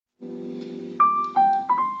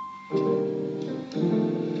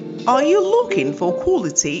Are you looking for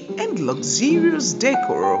quality and luxurious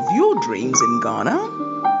decor of your dreams in Ghana?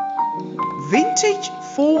 Vintage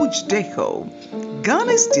Forge Decor,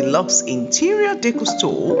 Ghana's deluxe interior decor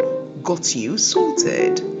store, got you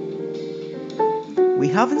sorted. We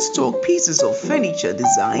have in stock pieces of furniture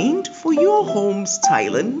designed for your home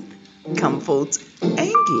styling, comfort,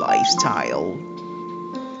 and lifestyle.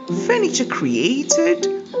 Furniture created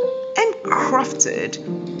and crafted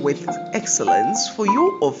with excellence for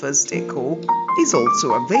your office decor is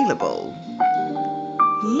also available.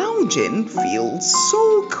 Lounging feels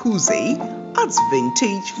so cozy at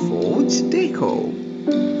Vintage Forge Decor.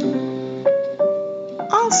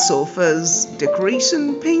 Our sofas,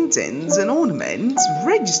 decoration, paintings, and ornaments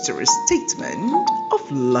register a statement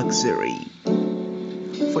of luxury.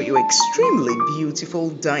 For your extremely beautiful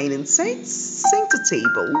dining sets, center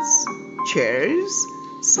tables, chairs,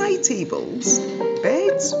 side tables,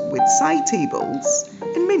 beds with side tables,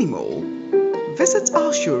 and many more, visit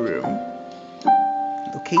our showroom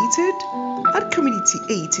located at Community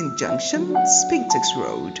 18 Junction, Spintex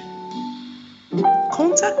Road.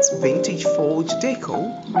 Contact Vintage Forge Decor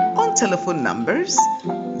on telephone numbers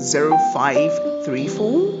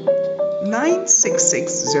 0534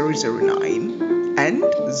 966 009 and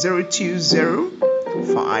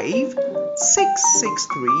 0205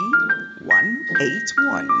 663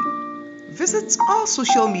 181. Visit our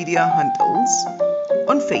social media handles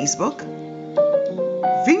on Facebook,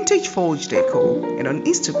 Vintage Forge Decor, and on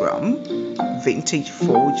Instagram, Vintage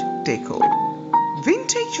Forge Decor.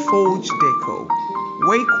 Vintage Forge Decor,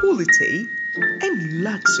 where quality and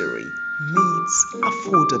luxury meets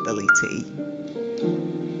affordability.